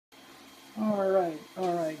Alright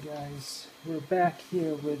guys, we're back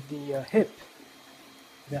here with the hip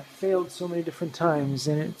that failed so many different times,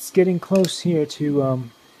 and it's getting close here to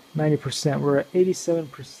 90%. We're at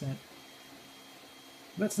 87%.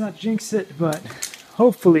 Let's not jinx it, but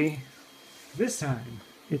hopefully this time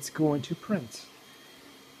it's going to print.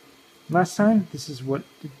 Last time, this is what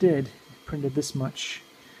it did. It printed this much.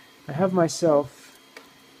 I have myself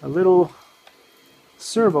a little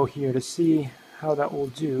servo here to see how that will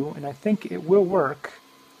do, and I think it will work.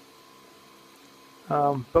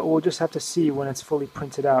 But we'll just have to see when it's fully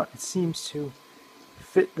printed out. It seems to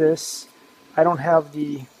fit this. I don't have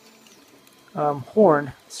the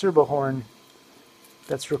servo horn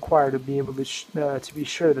that's required to be able to be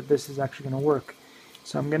sure that this is actually going to work.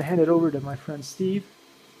 So I'm going to hand it over to my friend Steve,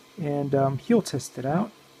 and he'll test it out.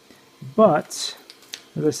 But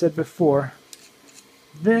as I said before,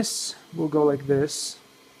 this will go like this,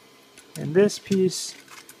 and this piece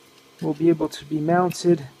will be able to be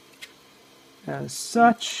mounted as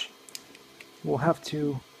such. We'll have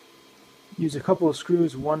to use a couple of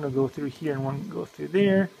screws, one to go through here and one to go through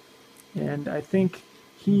there. And I think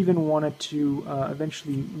he even wanted to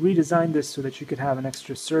eventually redesign this so that you could have an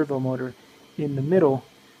extra servo motor in the middle,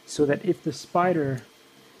 so that if the spider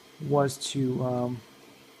was to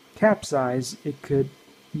capsize, it could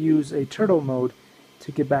use a turtle mode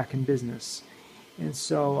to get back in business. And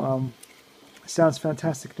so sounds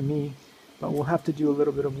fantastic to me, but we'll have to do a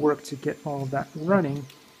little bit of work to get all of that running.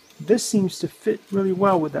 This seems to fit really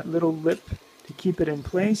well with that little lip to keep it in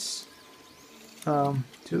place.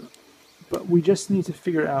 But we just need to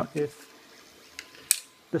figure out if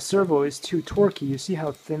the servo is too torquey. You see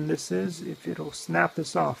how thin this is? If it'll snap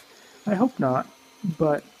this off. I hope not,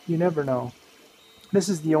 but you never know. This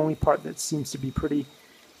is the only part that seems to be pretty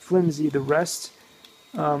flimsy. The rest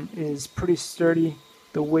is pretty sturdy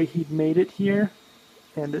the way he'd made it here,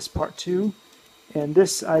 and this part too. And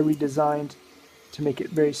this I redesigned to make it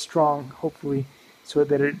very strong, hopefully, so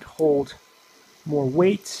that it'd hold more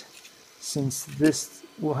weight, since this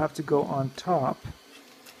will have to go on top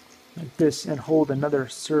like this and hold another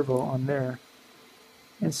servo on there.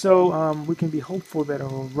 And so we can be hopeful that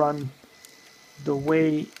it will run the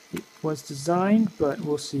way it was designed, but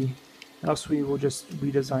we'll see. Else we will just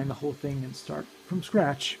redesign the whole thing and start from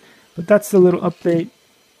scratch. But that's the little update,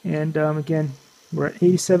 and again, we're at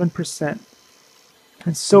 87%,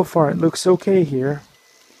 and so far it looks okay here,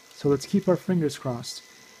 so let's keep our fingers crossed.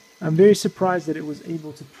 I'm very surprised that it was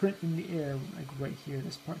able to print in the air, like right here,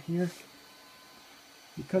 this part here,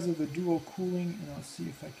 because of the dual cooling. And I'll see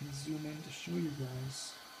if I can zoom in to show you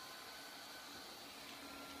guys.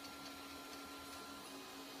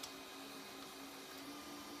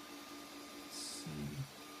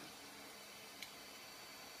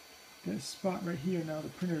 This spot right here, now the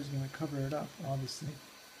printer is going to cover it up, obviously,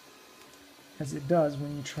 as it does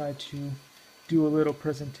when you try to do a little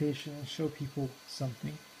presentation and show people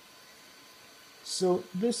something. So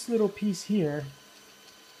this little piece here,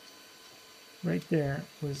 right there,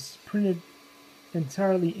 was printed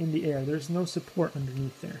entirely in the air. There's no support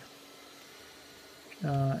underneath there.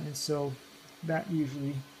 And so that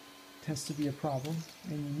usually tends to be a problem,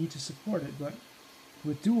 and you need to support it. But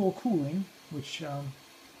with dual cooling, which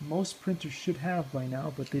most printers should have by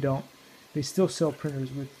now, but they don't. They still sell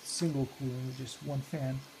printers with single cooling, with just one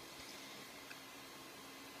fan.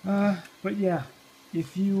 But yeah,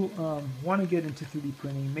 if you want to get into 3D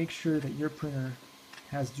printing, make sure that your printer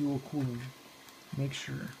has dual cooling. Make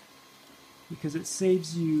sure, because it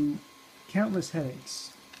saves you countless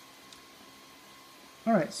headaches.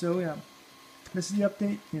 Alright, so yeah, this is the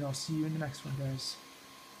update, and I'll see you in the next one, guys.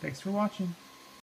 Thanks for watching.